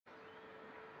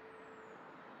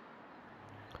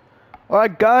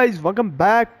Alright guys, welcome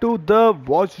back to the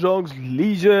Watch Dogs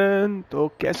Legion। तो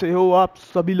कैसे हो आप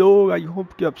सभी लोग? आई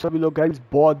होप कि आप सभी लोग गाइस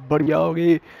बहुत बढ़िया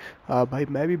होंगे। भाई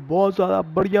मैं भी बहुत ज़्यादा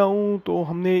बढ़िया हूँ। तो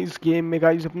हमने इस गेम में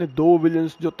गाइस अपने दो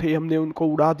विलन्स जो थे हमने उनको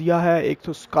उड़ा दिया है। एक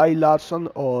तो स्काई लार्सन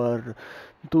और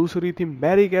दूसरी थी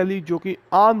मैरिक एली जो कि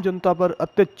आम जनता पर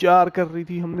अत्याचार कर रही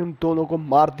थी। हमने उन दोनों को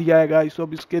मार दिया है गाइस।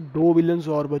 अब इसके दो विलन्स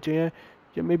और बचे हैं,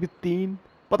 या मे भी तीन,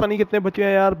 पता नहीं कितने बचे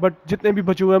हैं यार, बट जितने भी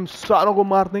बचे हुए हम सारों को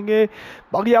मार देंगे।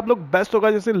 बाकी आप लोग बेस्ट होगा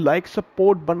जैसे लाइक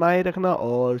सपोर्ट बनाए रखना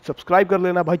और सब्सक्राइब कर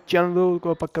लेना भाई चैनल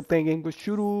को। पक करते हैं गेम को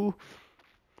शुरू।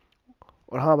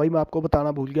 और हाँ भाई, मैं आपको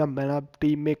बताना भूल गया, मैं ना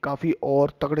टीम में काफ़ी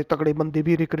और तगड़े तगड़े बंदे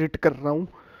भी रिक्रूट कर रहा हूँ।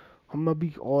 हम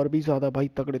अभी और भी ज़्यादा भाई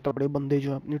तगड़े तगड़े बंदे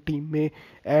जो अपनी टीम में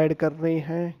ऐड कर रहे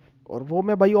हैं, और वो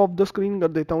मैं भाई ऑफ द स्क्रीन कर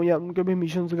देता हूँ यार। उनके भी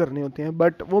मिशंस करने होते हैं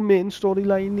बट वो मेन स्टोरी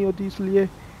लाइन नहीं होती, इसलिए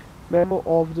मैं वो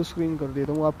ऑफ द स्क्रीन कर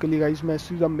देता हूँ आपके लिए गाइस। मैं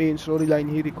सीधा मेन स्टोरी लाइन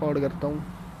ही रिकॉर्ड करता हूँ।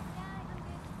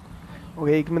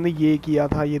 ओके, एक मैंने ये किया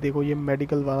था, ये देखो ये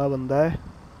मेडिकल वाला बंदा है,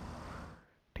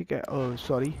 ठीक है।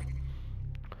 सॉरी,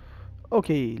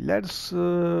 ओके लेट्स,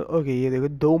 ओके ये देखो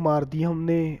दो मार दिए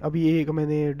हमने। अभी एक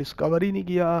मैंने डिस्कवर ही नहीं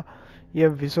किया। ये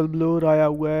विसल ब्लोअर आया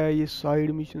हुआ है, ये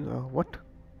साइड मिशन, व्हाट,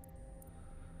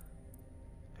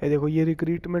 ये देखो ये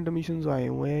रिक्रूटमेंट मिशंस आए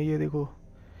हुए हैं, ये देखो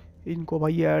इनको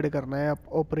भाई ऐड करना है आप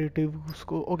ऑपरेटिव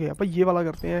उसको। ओके अपन ये वाला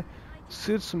करते हैं,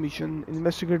 सिर्स mission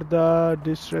investigate the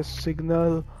distress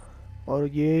signal. और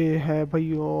ये है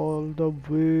भाई all the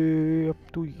way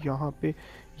up to यहाँ पे।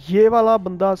 ये वाला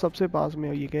बंदा सबसे पास में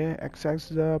है, ये क्या है, access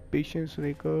the patients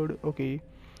record. Okay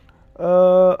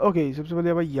okay, सबसे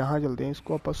पहले भाई यहाँ चलते हैं,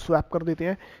 इसको अपन स्वैप कर देते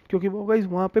हैं क्योंकि वो गाइस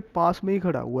वहाँ पे पास में ही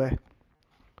खड़ा हुआ है,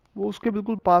 वो उसके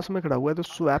बिल्कुल पास में खड़ा हुआ है। तो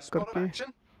स्वैप करके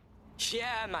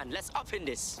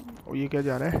और ये क्या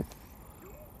जा रहा है,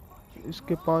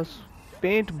 इसके पास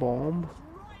पेंट बॉम्ब।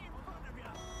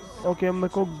 ओके अब मेरे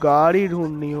को गाड़ी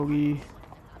ढूंढनी होगी।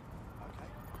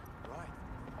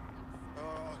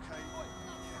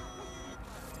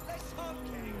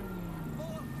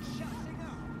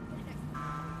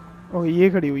 ओके ये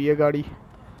खड़ी हुई है गाड़ी,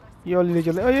 ये वाली ले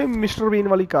चले। ये मिस्टर बीन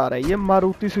वाली कार है, ये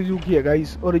मारुति सुजुकी है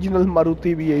गाइस, ओरिजिनल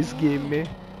मारुति भी है इस गेम में।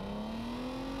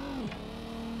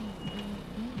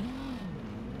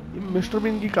 ये मिस्टर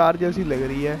बीन की कार जैसी लग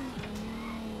रही है,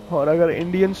 और अगर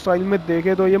इंडियन स्टाइल में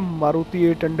देखे तो ये मारुति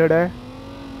 800 है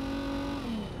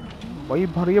भाई।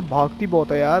 भर ये भागती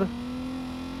बहुत है यार,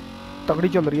 तगड़ी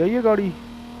चल रही है ये गाड़ी।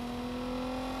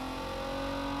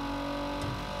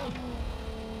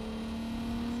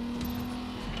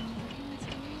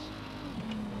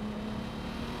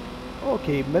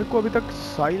 ओके मेरे को अभी तक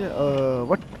साइल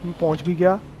व्हाट पहुंच भी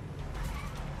गया,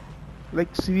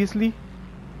 like seriously.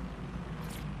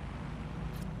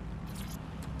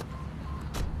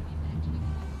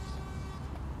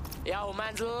 Yo,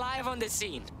 man's live on the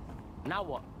scene. Now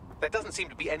what? There doesn't seem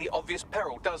to be any obvious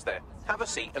peril, does there? Have a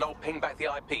seat and I'll ping back the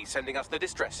IP sending us the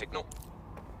distress signal.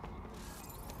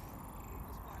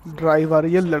 Driver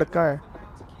ये लड़का है।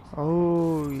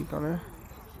 ओह ये कौन है?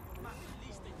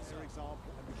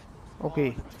 Okay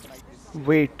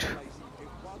wait,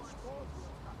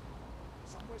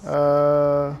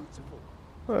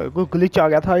 कोई glitch आ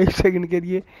गया था एक सेकंड के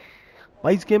लिए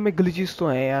भाई। इस गेम में ग्लिचेस तो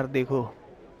हैं यार, देखो।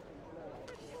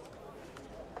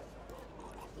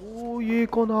 ओ ये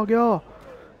कौन आ गया,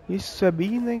 ये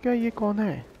सबीन है क्या? ये कौन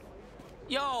है?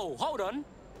 Yo, hold on.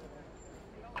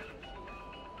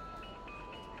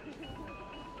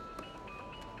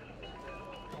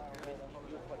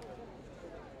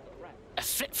 A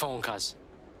flip phone, cuz.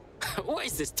 What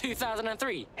is this,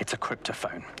 2003? It's a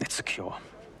cryptophone. It's secure.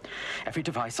 Every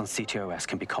device on CTOS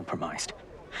can be compromised.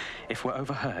 If we're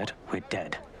overheard, we're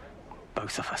dead.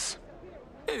 Both of us.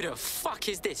 Who the fuck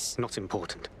is this? Not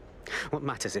important. What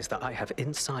matters is that I have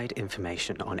inside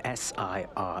information on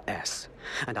SIRS,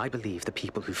 and I believe the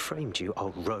people who framed you are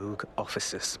rogue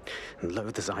officers. And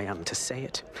loath as I am to say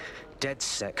it,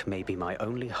 DedSec may be my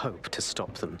only hope to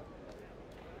stop them.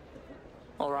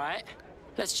 All right,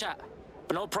 let's chat,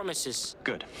 but no promises.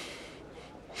 Good.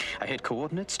 I hid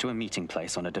coordinates to a meeting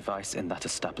place on a device in that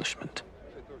establishment.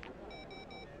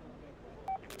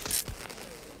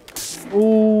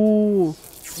 ओ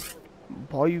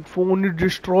भाई phone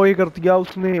destroy कर दिया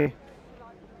उसने।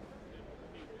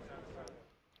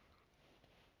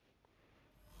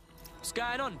 What's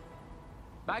going on?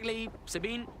 Bagley,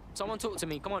 Sabine, someone talk to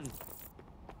me, come on.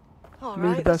 All Meet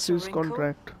right, the that's a SIS wrinkle.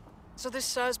 contract. So this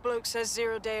SIRS bloke says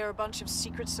Zero Day are a bunch of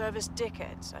Secret Service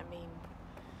dickheads. I mean,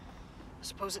 I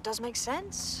suppose it does make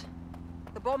sense.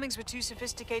 The bombings were too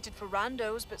sophisticated for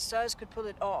randos, but SIRS could pull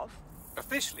it off.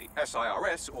 Officially,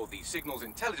 SIRS, or the Signals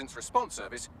Intelligence Response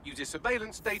Service, uses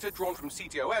surveillance data drawn from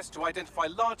CTOS to identify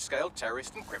large-scale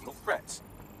terrorist and criminal threats.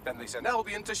 Then they send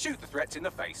Albion to shoot the threats in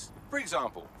the face. For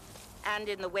example. And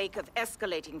in the wake of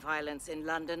escalating violence in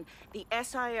London, the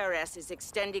SIRS is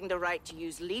extending the right to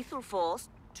use lethal force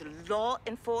to law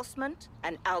enforcement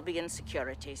and Albion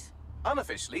securities.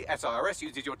 Unofficially, SIRS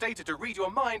uses your data to read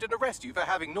your mind and arrest you for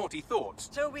having naughty thoughts.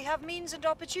 So we have means and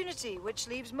opportunity, which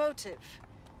leaves motive.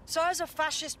 SARS are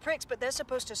fascist pricks, but they're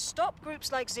supposed to stop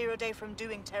groups like Zero Day from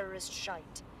doing terrorist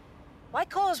shite. Why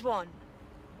cause one?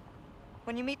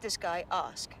 When you meet this guy,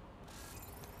 ask.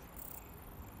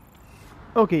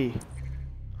 Okay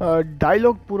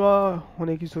dialogue पूरा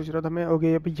होने की सोच रहा था मैं.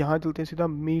 Okay अभी यहाँ चलते हैं सीधा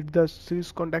meet the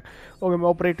series contact. Okay मैं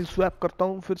ऑपरेटिव स्वैप करता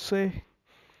हूँ फिर से.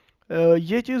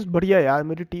 ये चीज़ बढ़िया है यार.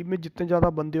 मेरी टीम में जितने ज़्यादा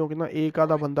बंदे होंगे ना, एक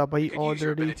आधा बंदा भाई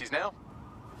ऑलरेडी,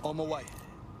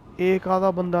 एक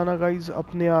आधा बंदा ना गाइज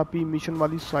अपने आप ही मिशन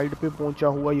वाली साइड पे पहुंचा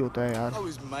हुआ ही होता है यार.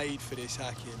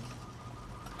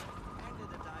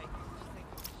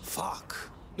 Fuck.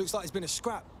 Looks like there's been a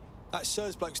scrap. That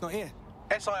Sirs bloke's not here.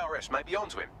 SIRS may be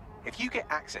onto him. If you get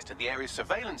access to the area's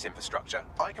surveillance infrastructure,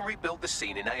 I can rebuild the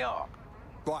scene in AR.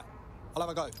 Right. I'll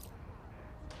have a go.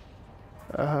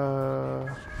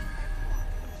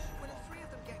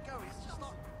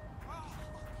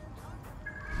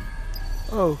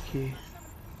 Okay.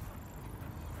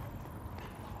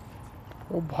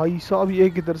 ओ भाई साहब ये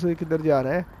किधर से किधर जा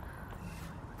रहा है.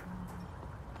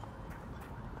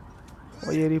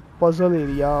 और ये पजल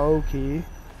एरिया.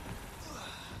 ओके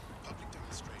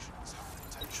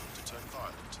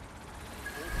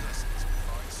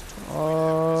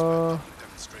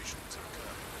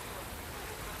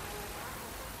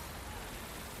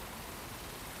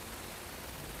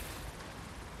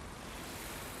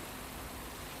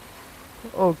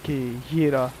ओके ये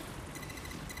रहा.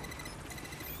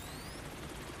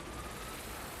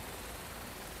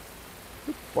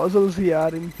 पजल्स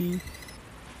यार इनकी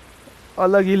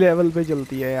अलग ही लेवल पे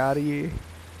चलती है यार ये.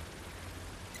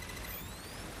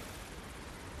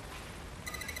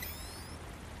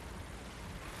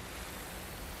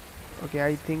 ओके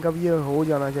आई थिंक अब ये हो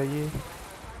जाना चाहिए.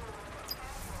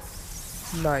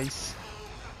 नाइस.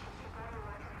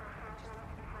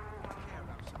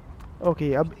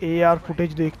 ओके अब AR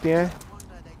फुटेज देखते हैं.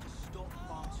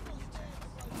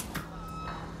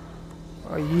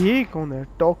 ये कौन है?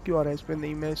 टॉक क्यों आ रहा है इस पे?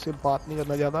 नहीं मैं इससे बात नहीं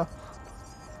करना चाहता.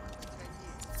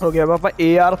 ओके अब आप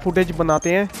AR फुटेज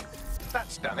बनाते हैं.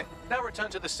 That's done it. Now return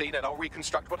to the scene and I'll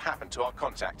reconstruct what happened to our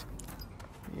contact.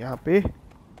 यहाँ पे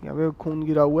खून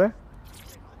गिरा हुआ है.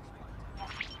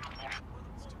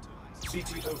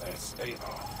 CTOS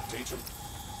AR data.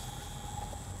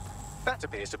 That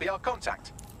appears to be our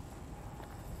contact.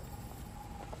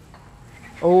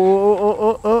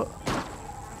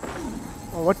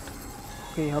 What?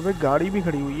 Okay यहाँ पे गाड़ी भी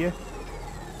खड़ी हुई है.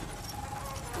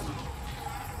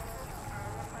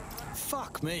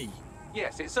 Fuck me.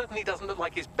 Yes, it certainly doesn't look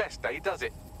like his best day, does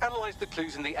it? Analyze the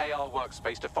clues in the AR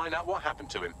workspace to find out what happened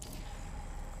to him.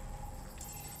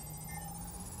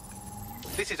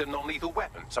 This is a non-lethal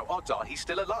weapon, so odds are he's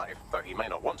still alive, though he may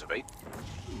not want to be.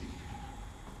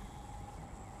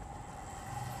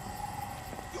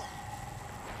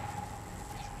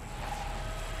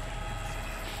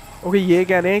 Okay ये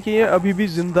कह रहे हैं कि ये अभी भी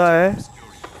जिंदा है.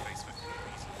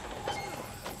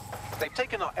 They've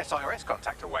taken our SIRS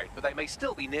contact away, but they may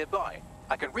still be nearby.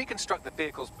 I can reconstruct the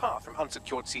vehicle's path from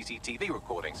unsecured CCTV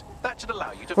recordings. That should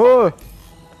allow you to follow.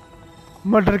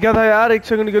 मैं डर गया था यार एक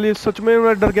सेकंड के लिए. सच में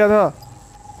मैं डर गया था.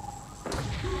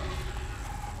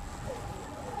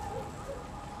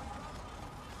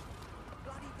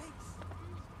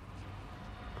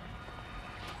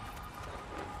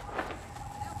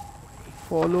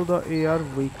 Follow the AR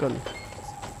vehicle.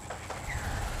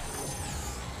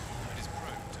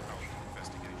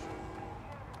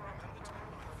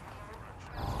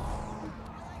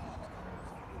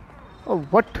 Oh,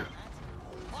 what?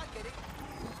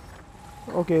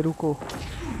 Okay, रुको.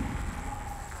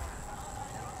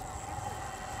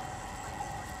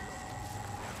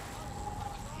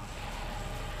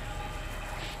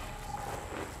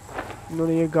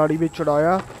 इन्होंने ये गाड़ी पे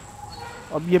चढ़ाया.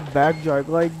 अब ये बैग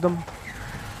जाएगा एकदम.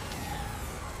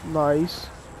 नाइस.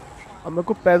 अब मेरे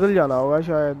को पैदल जाना होगा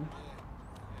शायद.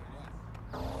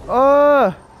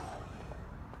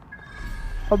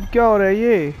 अब क्या हो रहा है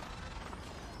ये?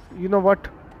 You know what?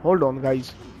 Hold on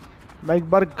guys. मैं एक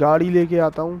बार गाड़ी लेके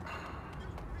आता हूँ.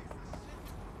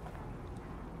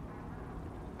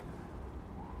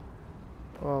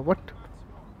 What?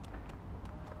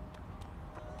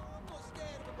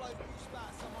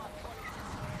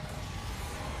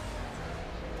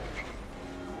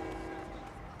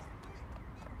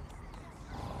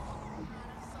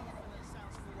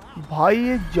 भाई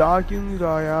ये जा क्यों नहीं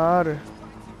रहा यार?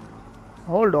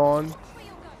 Hold on.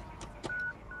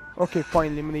 ओके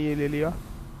फाइनली मैंने ये ले लिया।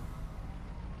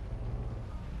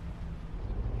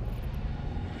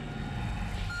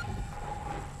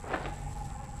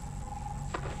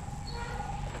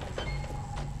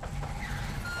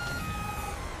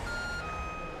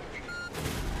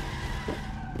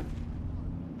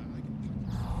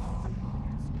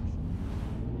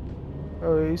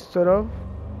 इस तरफ,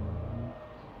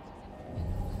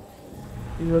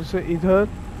 इधर से इधर।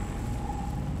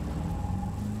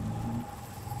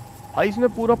 भाई इसने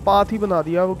पूरा पाथ ही बना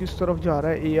दिया। वो किस तरफ जा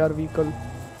रहा है? एआर व्हीकल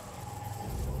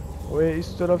वो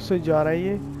इस तरफ से जा रहा है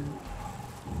ये।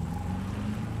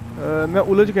 मैं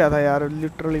उलझ गया था यार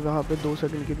लिटरली वहां पे 2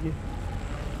 सेकंड के लिए।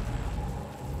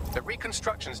 The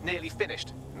reconstruction's nearly finished,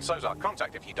 and so's our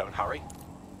contact if you don't hurry.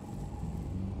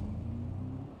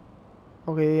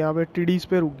 Okay यहाँ पे टीडीज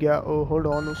पे रुक गया। ओ होल्ड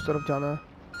ऑन, उस तरफ जाना है।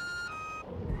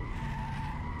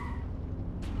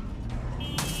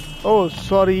 Oh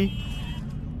sorry,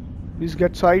 please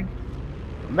get side.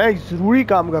 मैं ज़रूरी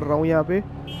काम कर रहा हूँ यहाँ पे।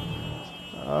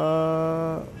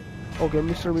 ओके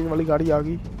मिस्टर बीन वाली गाड़ी आ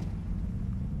गई।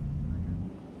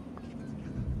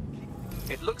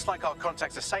 It looks like our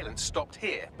contact's assailants stopped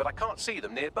here, but I can't see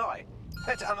them nearby.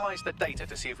 Let's analyze the data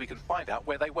to see if we can find out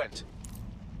where they went.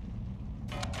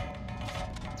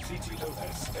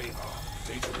 CTOS AR.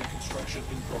 Data reconstruction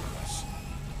in progress.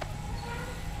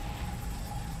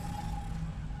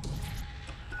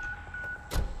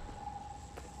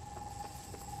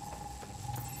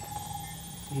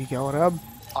 ये क्या हो रहा है अब?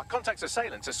 Our contact's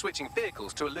assailants are switching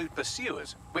vehicles to elude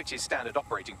pursuers, which is standard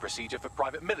operating procedure for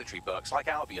private military burks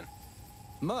like Albion.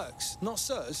 Mercs, not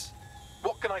sirs.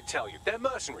 What can I tell you? They're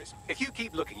mercenaries. If you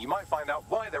keep looking, you might find out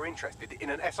why they're interested in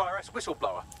an SIRS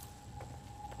whistleblower.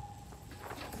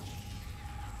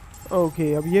 Okay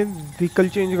अब ये vehicle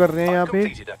change कर रहे हैं यहाँ I've पे।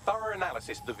 completed a thorough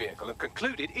analysis of the vehicle and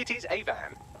concluded it is a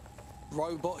van.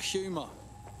 Robot humour.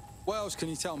 What else can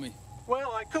you tell me?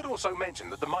 Well, I could also mention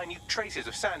that the minute traces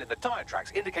of sand in the tyre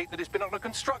tracks indicate that it's been on a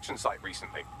construction site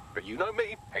recently. But you know me,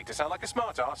 hate to sound like a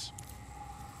smartass.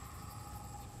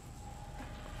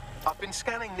 I've been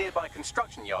scanning nearby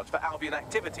construction yards for Albion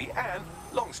activity and,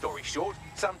 long story short,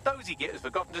 some dozy git has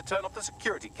forgotten to turn off the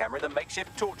security camera in the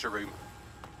makeshift torture room.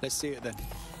 Let's see it then.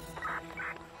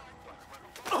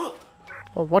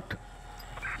 Oh what?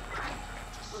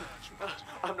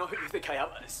 I'm not who you think I am.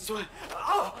 I swear.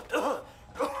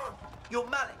 You're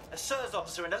Malik, a SIRS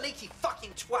officer and a leaky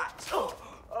fucking twat.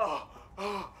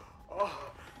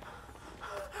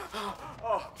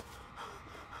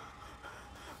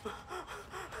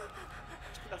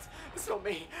 That's not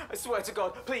me. I swear to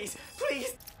God. Please,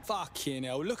 please. Fucking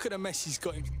hell, look at the mess he's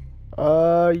got him.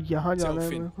 यहाँ जाना है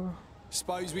Delphin. मेरे को।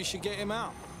 Suppose we should get him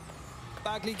out.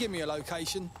 Bagley, give me a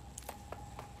location.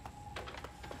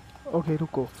 Okay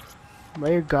रुको, मैं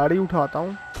एक गाड़ी उठाता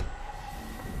हूँ।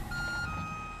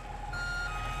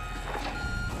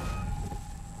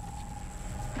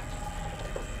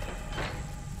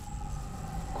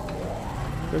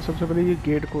 तो सबसे पहले ये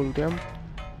गेट खोलते हैं हम।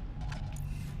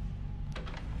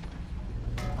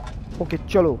 ओके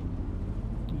चलो,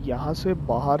 यहाँ से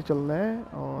बाहर चलना है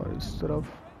और इस तरफ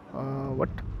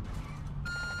व्हाट,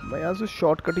 मैं यहाँ से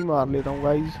शॉर्टकट ही मार लेता हूँ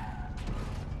गाइस।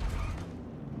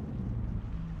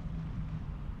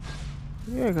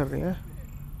 ये कर रहे हैं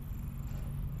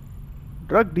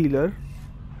ड्रग डीलर।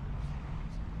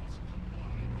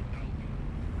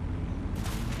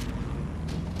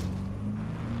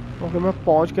 ओके मैं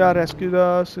पहुंच गया। Rescue the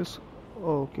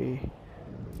okay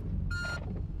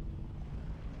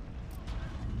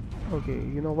okay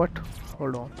you know what,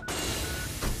 hold on.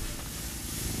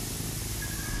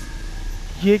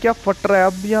 ये क्या फट रहा है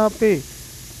अब यहाँ पे?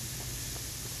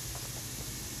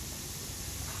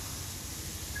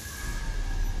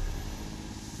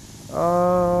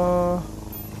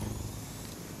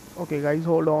 Okay guys,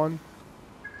 hold on.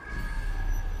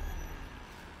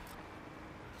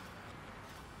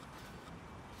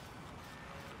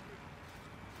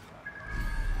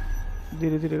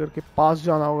 धीरे धीरे करके पास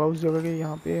जाना होगा उस जगह के।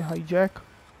 यहाँ पे हाईजैक,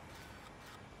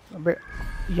 अबे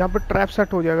यहाँ पे ट्रैप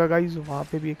सेट हो जाएगा गाइस। वहाँ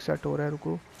पे भी एक सेट हो रहा है,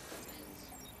 रुको।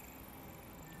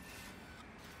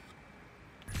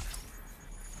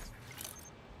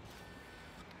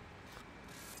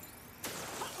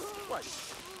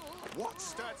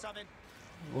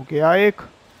 ओके आ एक,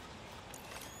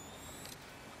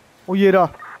 ओ ये रहा।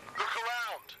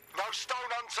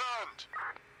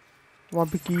 वहाँ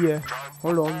पे की है,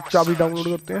 होल्ड ऑन, चाबी डाउनलोड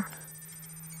करते हैं।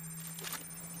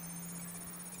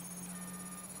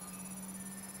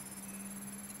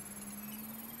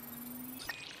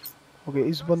 ओके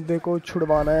इस बंदे को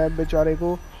छुड़वाना है बेचारे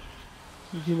को।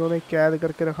 जिन्होंने कैद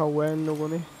करके रखा हुआ है इन लोगों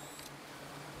ने।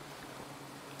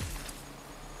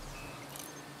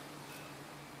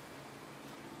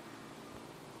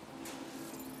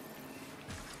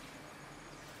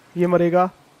 ये मरेगा,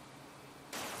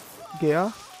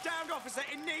 गया।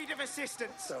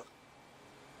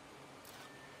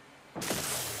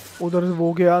 उधर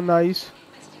वो गया, नाइस।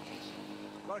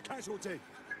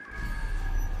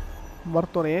 मर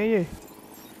तो नहीं है ये।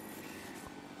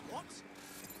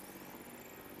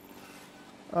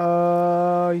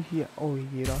 ओ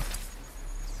ये रहा।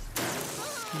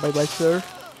 Bye bye sir.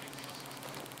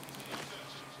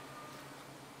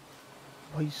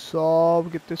 भाई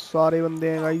साहब कितने सारे बंदे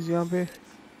हैं गाइस यहाँ पे।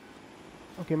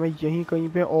 ओके मैं यहीं कहीं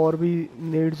पे और भी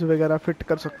नेड्स वगैरह फिट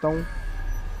कर सकता हूँ।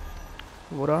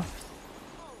 वो रहा।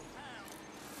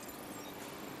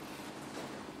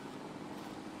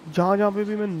 जहाँ जहाँ पे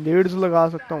भी मैं नेड्स लगा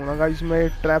सकता हूँ ना गाइस, मैं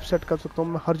ट्रैप सेट कर सकता हूँ।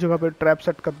 मैं हर जगह पे ट्रैप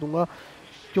सेट कर दूंगा,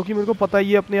 क्योंकि मेरे को पता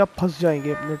ही है अपने आप फंस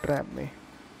जाएंगे अपने ट्रैप में।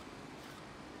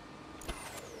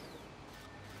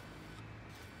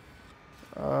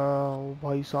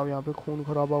 भाई साहब यहाँ पे खून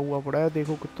खराबा हुआ पड़ा है,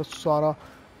 देखो कितना सारा।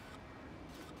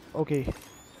 ओके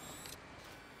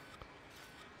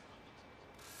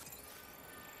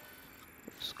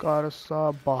इसका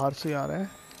रास्ता बाहर से आ रहा है।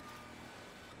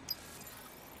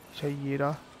 अच्छा ये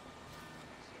रहा।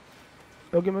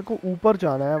 ओके मेरे को ऊपर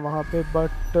जाना है वहाँ पे,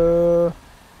 बट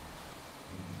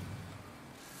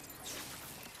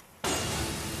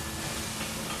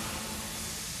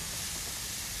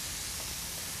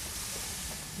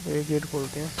ये गेट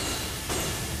खोलते हैं।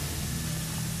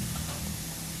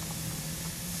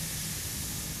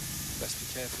 Best be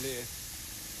careful here.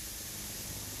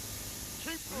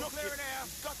 Keep clearing air.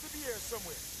 Got to be here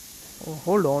somewhere. Oh,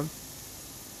 hold on.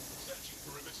 Searching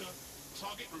perimeter.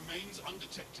 Target remains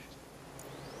undetected.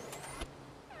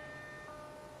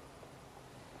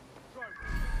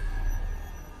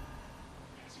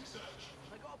 Search.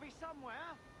 They gotta be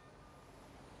somewhere.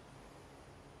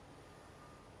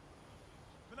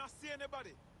 When I see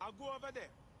anybody, I'll go over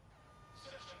there.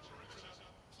 Searching perimeter.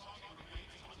 Target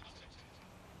remains undetected.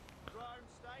 Drone,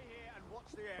 stay here and watch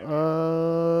the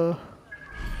area.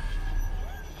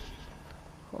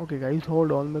 Okay guys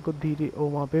hold on, मेरे को धीरे। ओ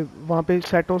वहाँ पे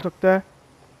set हो सकता है।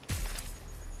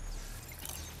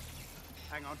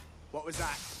 Hang on. What was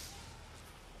that?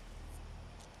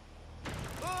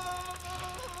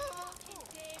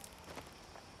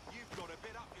 You've got a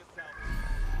bit up yourself.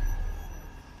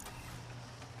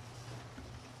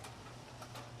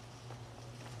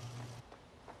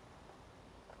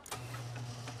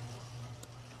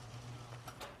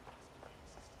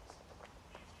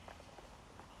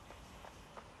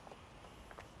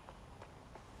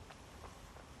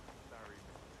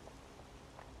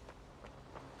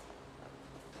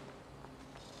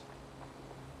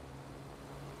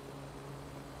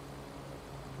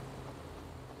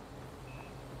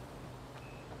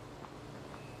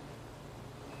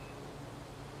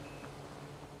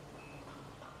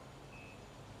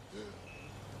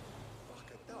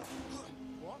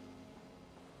 What?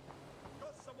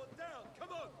 Got someone down.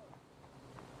 Come on.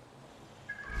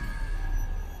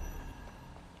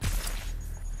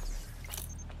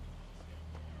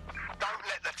 Don't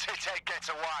let the tithead get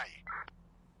away.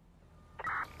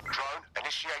 Drone,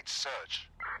 initiate search.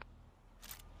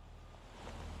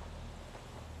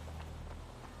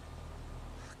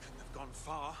 Couldn't have gone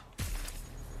far.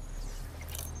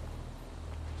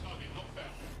 Target not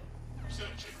found.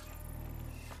 Searching.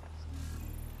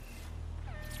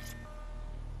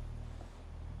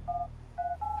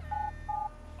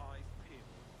 Eyes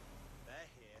peeled. They're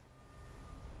here.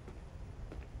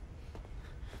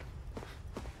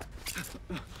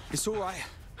 It's all right.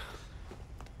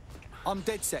 I'm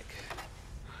DedSec.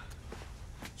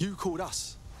 You called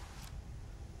us.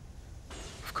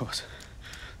 Of course.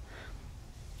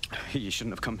 You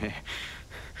shouldn't have come here.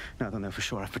 Now they'll know for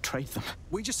sure I've betrayed them.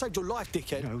 We just saved your life,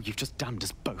 dickhead. No, you've just damned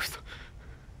us both.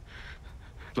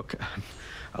 Look,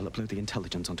 I'll upload the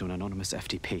intelligence onto an anonymous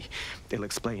FTP. It'll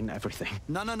explain everything.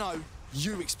 No.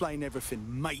 You explain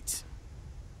everything, mate.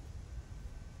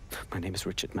 My name is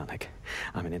Richard MALIK.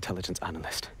 I'm an intelligence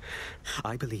analyst.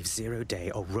 I believe Zero Day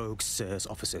are rogue SIRS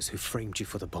officers who framed you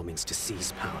for the bombings to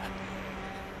seize power.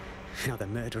 Now they're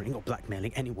murdering or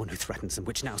blackmailing anyone who threatens them,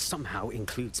 which now somehow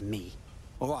includes me.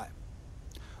 All right.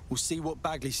 We'll see what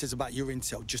Bagley says about your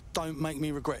intel. Just don't make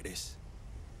me regret this.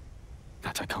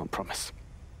 That I can't promise.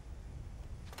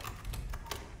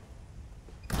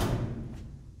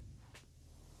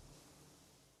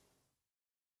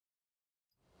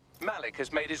 Malik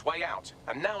has made his way out,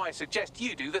 and now I suggest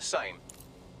you do the same.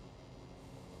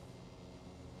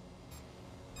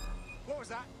 Whoa, was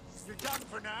that? You're done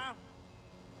for now.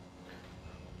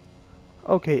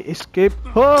 Okay, escape.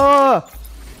 हाँ!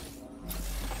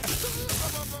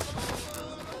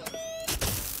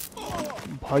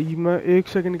 भाई मैं 1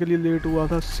 second के लिए late हुआ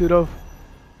था सिर्फ।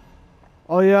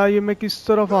 और यार ये मैं किस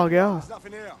तरफ आ गया?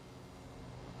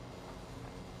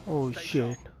 Oh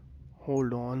shit.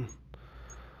 Hold on.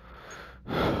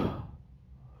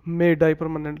 May die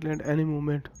permanently at any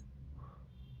moment.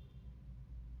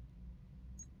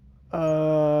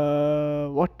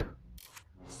 What?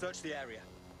 Search the area.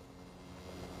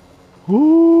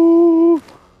 Ooh.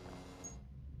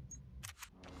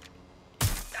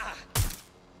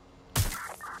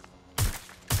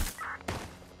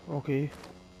 Okay.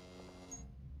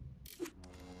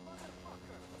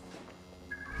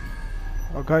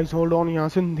 Guys, hold on. यहाँ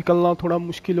से निकलना थोड़ा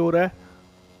मुश्किल हो रहा है.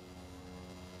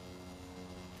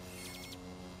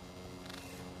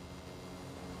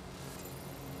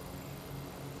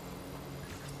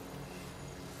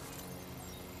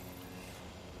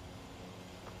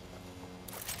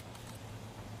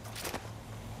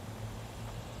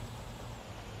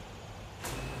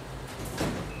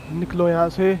 निकलो यहाँ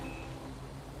से.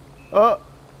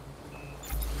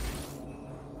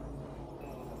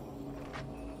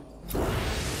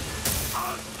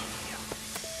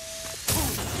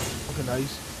 Okay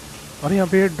nice. अरे यहाँ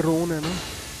पे ड्रोन है ना.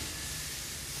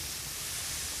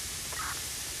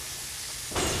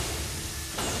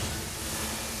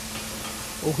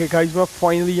 ओके गाइस, मैं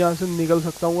फाइनली यहाँ से निकल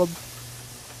सकता हूँ अब.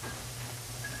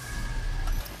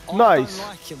 Nice. I don't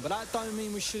like him, but that don't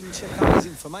mean we shouldn't check out his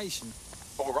information.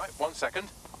 All right, 1 second.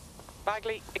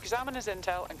 Bagley, examine his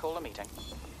intel and call a meeting.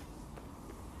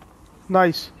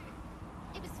 Nice.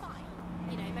 It was fine.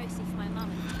 You know, mostly for my mum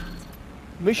and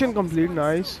dad. Mission complete.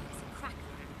 Nice.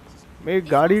 मेरी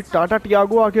गाड़ी Tata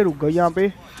Tiago आके रुक गई यहाँ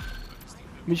पे.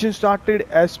 Mission started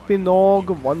Espinog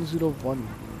 101.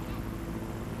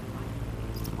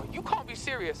 You can't be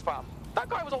serious, fam. That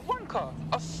guy was a wanker,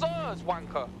 a Sirs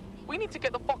wanker. We need to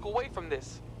get the fuck away from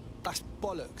this. That's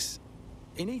bollocks.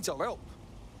 He needs our help.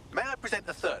 May I present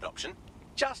the third option?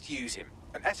 Just use him.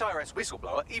 An SIRS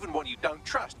whistleblower, even one you don't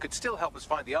trust, could still help us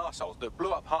find the arseholes that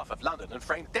blew up half of London and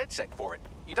framed DedSec for it.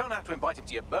 You don't have to invite him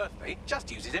to your birthday, just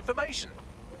use his information.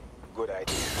 Good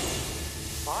idea.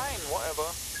 Fine, whatever.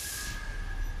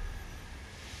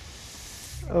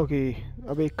 Okay,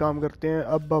 अब एक काम करते हैं.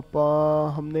 अब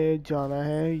हमने जाना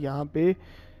है यहाँ पे,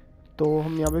 तो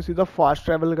हम यहाँ पे सीधा फास्ट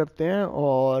ट्रैवल करते हैं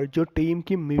और जो टीम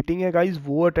की मीटिंग है गाइस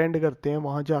वो अटेंड करते हैं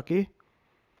वहाँ जाके.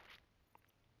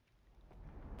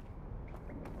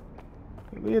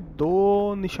 ये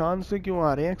 2 निशान से क्यों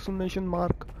आ रहे हैं एक्सक्लेमेशन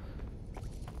मार्क?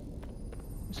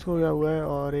 इसको क्या हुआ है?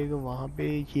 और एक वहाँ पे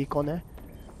ये कौन है?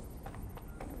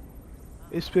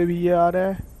 इस पे भी ये आ रहा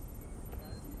है.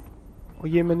 और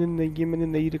ये मैंने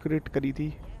नई रिक्रूट करी थी.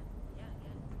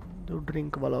 जो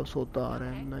ड्रिंक वाला सोता आ रहा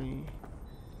है. नहीं,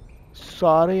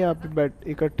 सारे यहाँ पे बैठ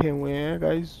इकट्ठे हुए हैं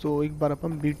गाइस. तो एक बार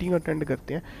अपन मीटिंग अटेंड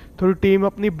करते हैं. थोड़ी टीम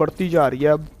अपनी बढ़ती जा रही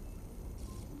है अब.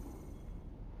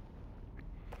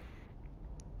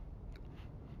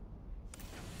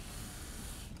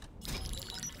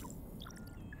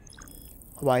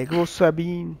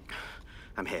 Sabine.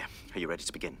 I'm here. Are you ready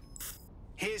to begin?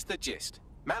 Here's the gist.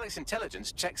 Malik's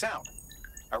intelligence checks out.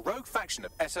 A rogue faction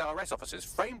of SIRS officers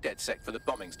framed DedSec for the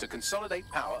bombings to consolidate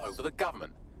power over the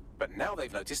government. But now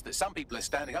they've noticed that some people are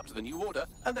standing up to the new order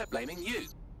and they're blaming you.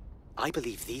 I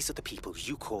believe these are the people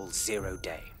you call Zero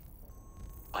Day.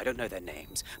 I don't know their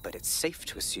names, but it's safe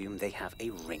to assume they have a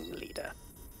ringleader.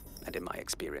 And in my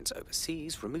experience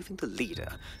overseas, removing the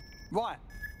leader... Right.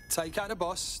 Take out the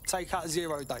boss, take out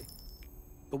Zero Day.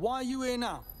 But why are you here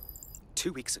now?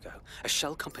 2 weeks ago, a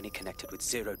shell company connected with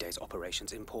Zero Day's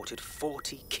operations imported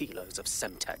 40 kilos of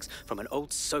Semtex from an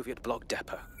old Soviet bloc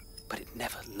depot. But it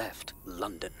never left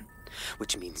London,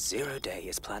 which means Zero Day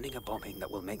is planning a bombing that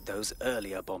will make those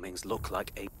earlier bombings look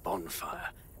like a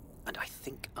bonfire. And I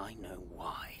think I know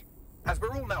why. As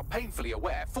we're all now painfully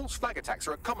aware, false flag attacks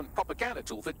are a common propaganda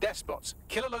tool for despots.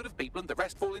 Kill a load of people and the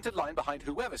rest fall into line behind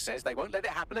whoever says they won't let it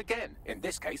happen again. In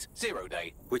this case, Zero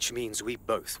Day. Which means we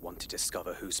both want to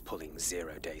discover who's pulling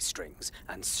Zero Day strings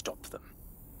and stop them.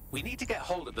 We need to get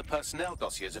hold of the personnel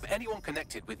dossiers of anyone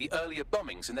connected with the earlier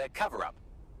bombings and their cover-up.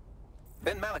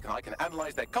 Then Malik and I can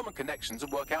analyze their common connections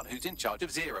and work out who's in charge of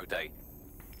Zero Day.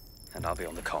 And I'll be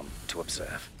on the comm to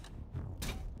observe.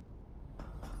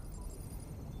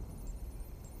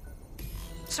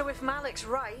 So if Malik's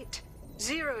right,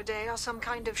 Zero Day are some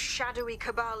kind of shadowy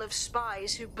cabal of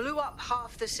spies who blew up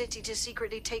half the city to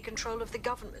secretly take control of the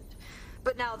government.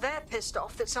 But now they're pissed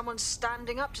off that someone's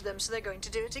standing up to them, so they're going to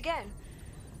do it again.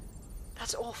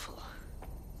 That's awful.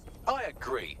 I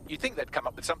agree. You'd think they'd come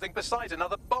up with something besides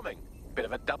another bombing. Bit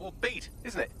of a double beat,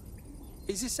 isn't it?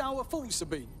 Is this our fault,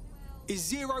 Sabine? Is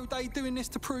 0 Day doing this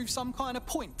to prove some kind of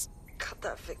point? Cut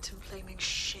that victim-blaming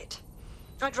shit.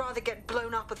 I'd rather get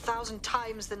blown up 1,000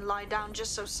 times than lie down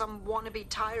just so some wannabe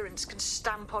tyrants can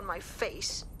stamp on my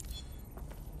face.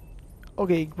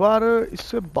 Okay, एक बार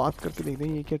इससे बात करके देखते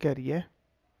हैं ये क्या कह रही है.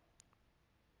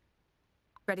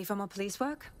 Ready for more police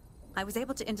work? I was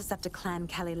able to intercept a Clan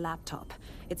Kelly laptop.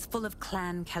 It's full of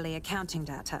Clan Kelly accounting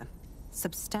data.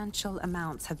 Substantial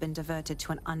amounts have been diverted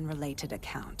to an unrelated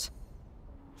account.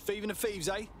 Thieving the thieves,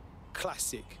 eh?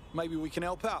 Classic. Maybe we can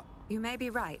help out. You may be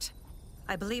right.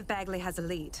 I believe Bagley has a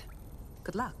lead.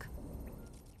 Good luck.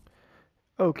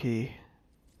 Okay.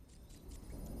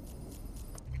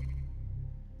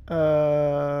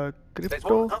 There's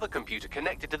Crypto. one other computer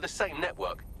connected to the same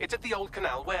network. It's at the old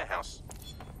canal warehouse.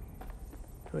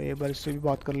 तो ये बार इससे भी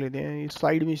बात कर लेते हैं. ये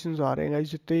side missions आ रहे हैं गाइस,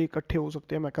 जितने इकट्ठे हो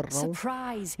सकते हैं मैं कर रहा हूँ.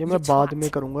 ये मैं बाद में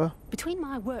करूँगा. Between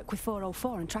my work with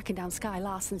 404 and tracking down Sky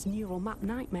Larson's neural map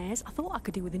nightmares, I thought I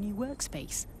could do with a new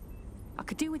workspace. I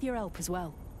could do with your help as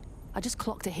well. I just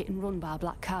clocked a hit and run by a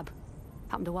black cab.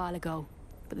 Happened a while ago,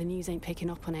 but the news ain't picking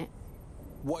up on it.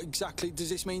 What exactly does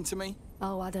this mean to me?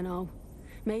 Oh, I don't know.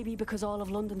 Maybe because all of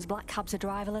London's black cabs are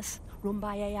driverless, run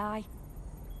by AI.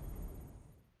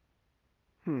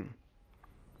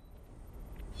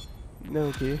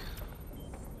 Okay.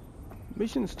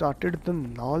 Mission started. The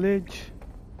knowledge.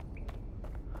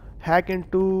 Hack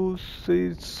into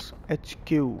SIS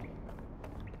HQ.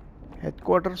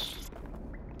 Headquarters.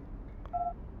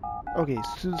 Okay,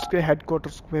 SIS के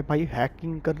headquarters में भाई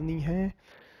hacking करनी है.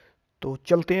 तो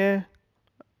चलते हैं.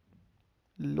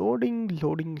 Loading.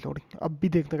 अब भी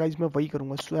देखते गाइस, मैं वही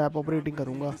करूँगा. स्वैप ऑपरेटिंग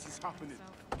करूँगा.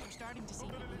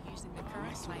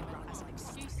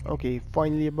 ओके,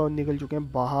 फाइनली अब निकल चुके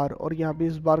हैं बाहर. और यहाँ पे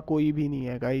इस बार कोई भी नहीं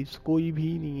है गाइस, कोई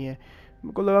भी नहीं है.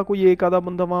 मेरे को लगा कोई एक आधा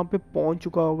बंदा वहाँ पे पहुँच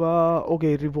चुका होगा.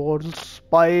 Okay, rewards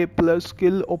spy plus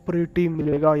skill operative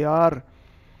मिलेगा यार.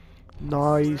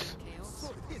 नाइस.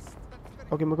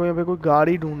 ओके, मेरे को यहाँ पे कोई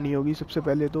गाड़ी ढूंढनी होगी सबसे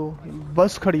पहले. तो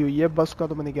बस खड़ी हुई है, बस का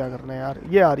तो मैंने क्या करना है यार.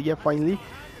 ये आ रही है फाइनली.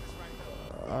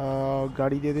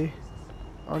 गाड़ी दे दे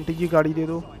आंटी जी, गाड़ी दे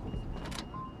दो.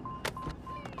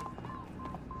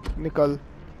 निकल,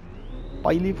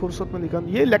 पहली फुर्सत में निकल.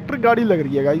 ये इलेक्ट्रिक गाड़ी लग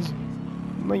रही है गाइस.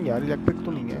 नहीं यार, इलेक्ट्रिक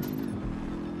तो नहीं है.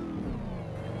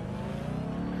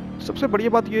 सबसे बढ़िया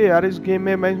बात ये है यार इस गेम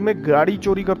में, मैं इसमें गाड़ी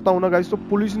चोरी करता हूँ ना गाइस, तो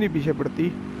पुलिस नहीं पीछे पड़ती.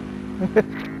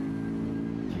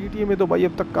 GTA में तो भाई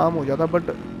अब तक काम हो जाता. बट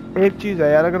एक चीज़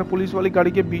है यार, अगर पुलिस वाली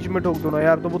गाड़ी के बीच में ठोक दो ना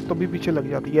यार, तो वो तभी पीछे लग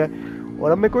जाती है.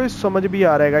 और अब मेरे को ये समझ भी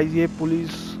आ रहा है गाइस, ये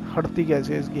पुलिस हटती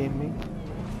कैसे है इस गेम में.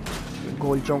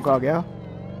 गोल चौंक आ गया.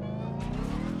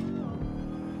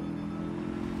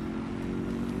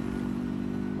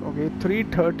 ओके,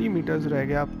 330 मीटर्स रह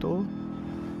गया अब तो.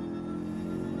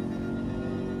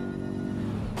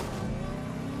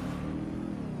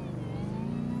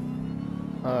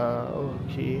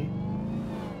 ओके.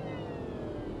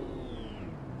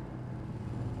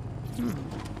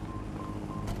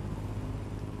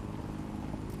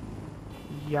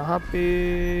 यहाँ पे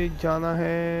जाना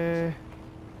है.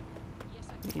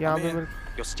 यहाँ पे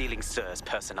You're stealing SIR's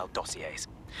personnel dossiers.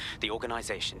 The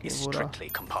organization is strictly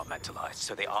compartmentalized,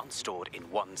 so they aren't stored in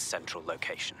one central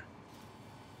location.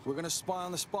 We're gonna spy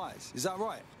on the spies, is that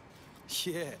right?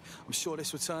 Yeah, I'm sure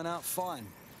this will turn out fine.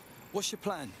 What's your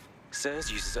plan?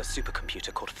 SIRS uses a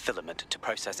supercomputer called Filament to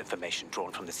process information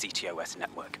drawn from the CTOS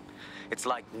network. It's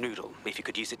like Noodle, if you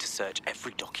could use it to search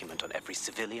every document on every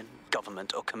civilian,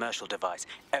 government or commercial device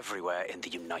everywhere in the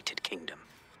United Kingdom.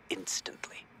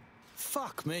 Instantly.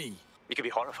 Fuck me. You can be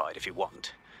horrified if you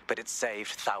want, but it's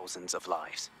saved thousands of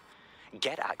lives.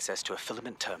 Get access to a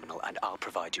Filament terminal and I'll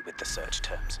provide you with the search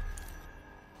terms.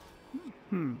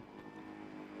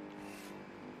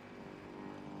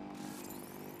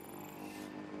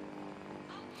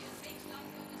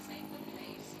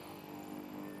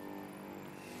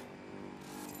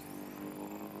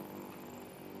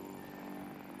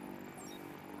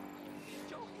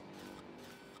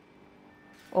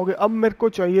 Okay, अब मेरे को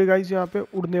चाहिए guys यहाँ पे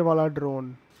उड़ने वाला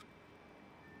drone.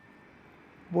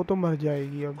 वो तो मर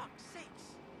जाएगी अब.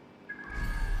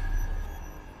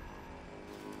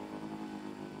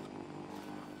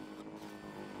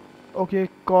 Okay,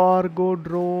 cargo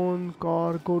drone.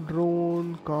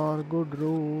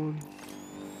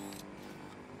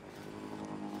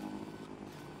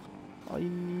 I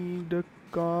need a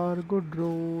cargo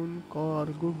drone.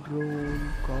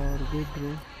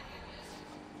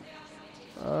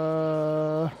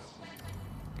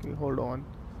 Hold on.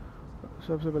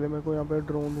 सबसे पहले मेरे को यहाँ पे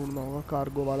ड्रोन ढूंढना होगा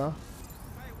कार्गो वाला.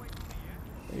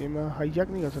 ये मैं हाईजैक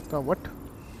नहीं कर सकता, व्हाट?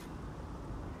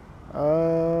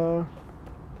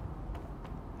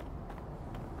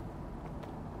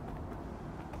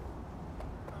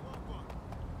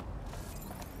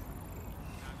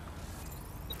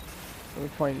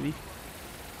 फाइनली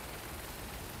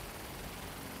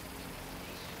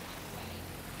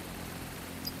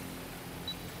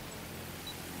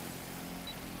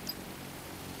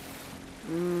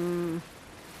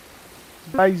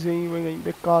गाइस यहीं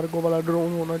पे कार्गो वाला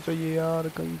ड्रोन होना चाहिए यार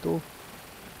कहीं तो,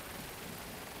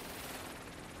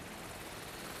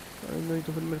 नहीं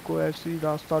तो फिर मेरे को ऐसी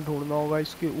रास्ता ढूंढना होगा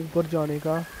इसके ऊपर जाने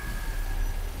का।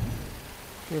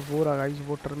 ये वो रहा गाइस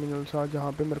वो टर्मिनल सा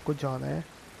जहाँ पे मेरे को जाना है।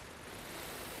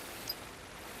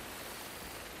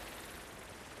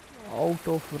 Out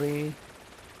of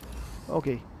range.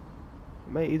 ओके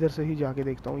मैं इधर से ही जाके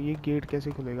देखता हूँ ये गेट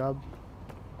कैसे खुलेगा अब।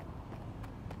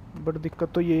 बट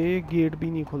दिक्कत तो ये गेट भी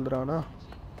नहीं खुल रहा ना,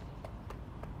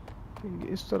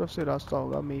 इस तरफ से रास्ता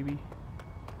होगा मे बी।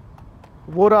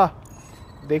 वो रहा,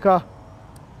 देखा,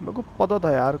 मेरे को पता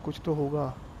था यार कुछ तो होगा।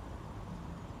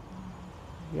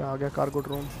 ये आ गया कार्गो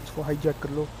ड्रोन, इसको हाईजैक कर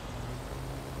लो।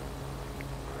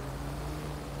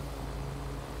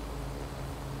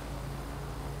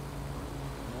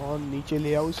 और नीचे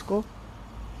ले आओ इसको,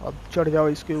 अब चढ़ जाओ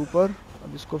इसके ऊपर,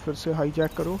 अब इसको फिर से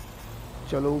हाईजैक करो।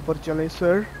 चलो ऊपर चलें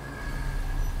सर।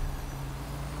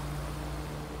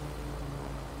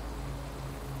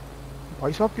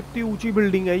 भाई साहब कितनी ऊंची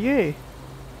बिल्डिंग है ये।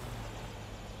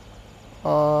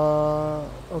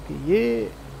 ओके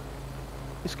ये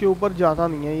इसके ऊपर ज़्यादा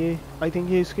नहीं है ये, आई थिंक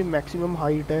ये इसकी मैक्सिमम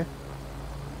हाइट है।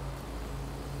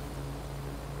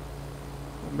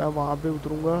 मैं वहाँ पे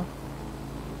उतरूँगा।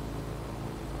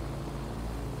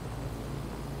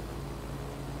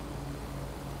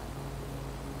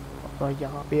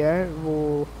 यहाँ पे है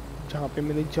वो जहाँ पे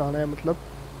मैंने जाना है, मतलब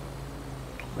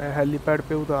मैं हेलीपैड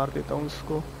पे उतार देता हूँ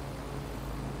इसको।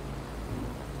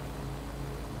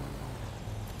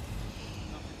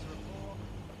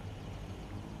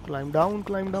 Climb down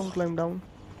climb down climb down.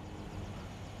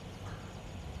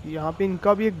 यहाँ पे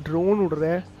इनका भी एक ड्रोन उड़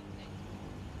रहा है।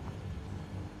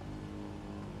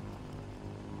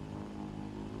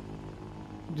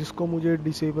 जिसको मुझे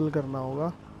डिसेबल करना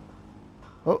होगा।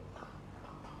 Oh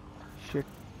shit,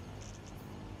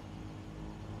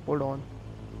 hold on.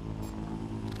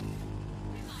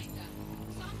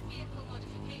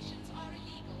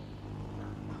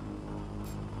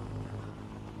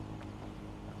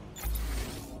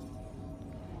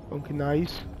 Okay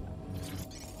nice,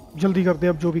 जल्दी करते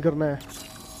हैं अब जो भी करना है।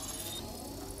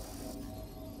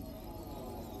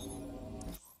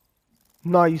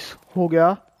 नाइस हो गया।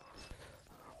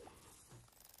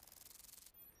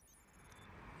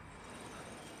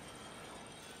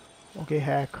 Okay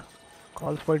hack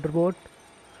call spider boat.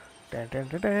 Tan tan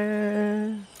tan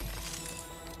tan.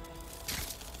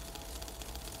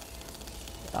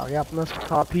 आ गया अपना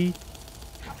साथी।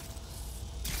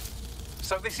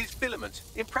 So this is Filament.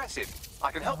 Impressive. I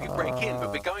can help you break in,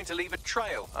 but we're going to leave a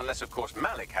trail, unless of course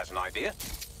Malik has an idea.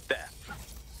 There.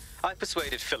 I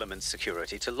persuaded Filament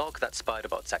Security to log that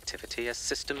Spiderbot's activity as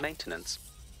system maintenance.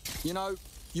 You know,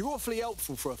 you're awfully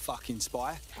helpful for a fucking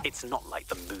spy. It's not like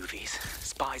the movies.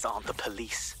 Spies aren't the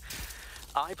police.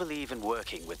 I believe in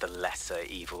working with the lesser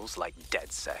evils like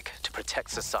DedSec to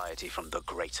protect society from the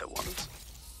greater ones.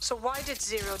 So why did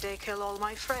Zero Day kill all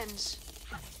my friends?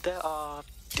 There are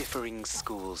differing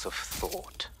schools of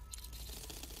thought.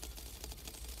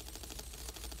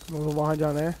 वहाँ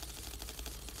जाना है।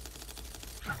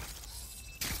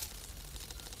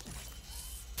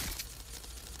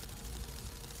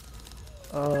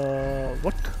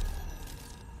 What?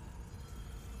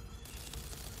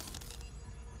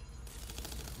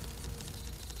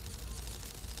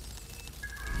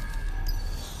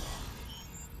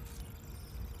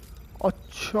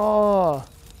 अच्छा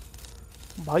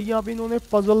भाई यहाँ पे इन्होंने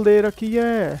puzzle दे रखी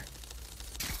है।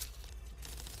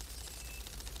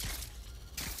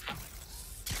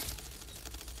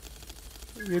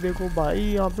 ये देखो भाई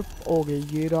यहाँ पे हो गई,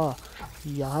 ये रहा,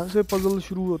 यहाँ से पजल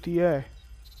शुरू होती है।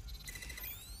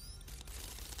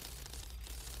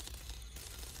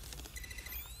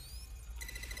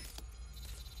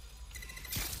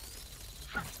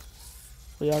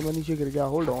 यार मैं नीचे गिर गया,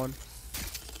 hold on.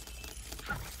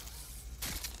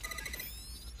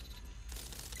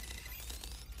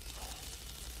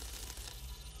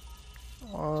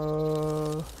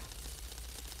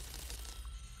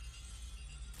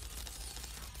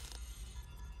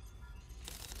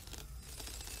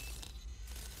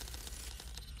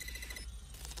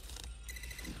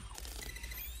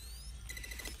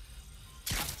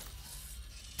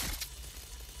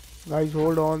 Guys,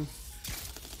 hold on.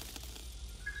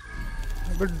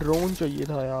 Drone चाहिए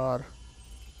था यार।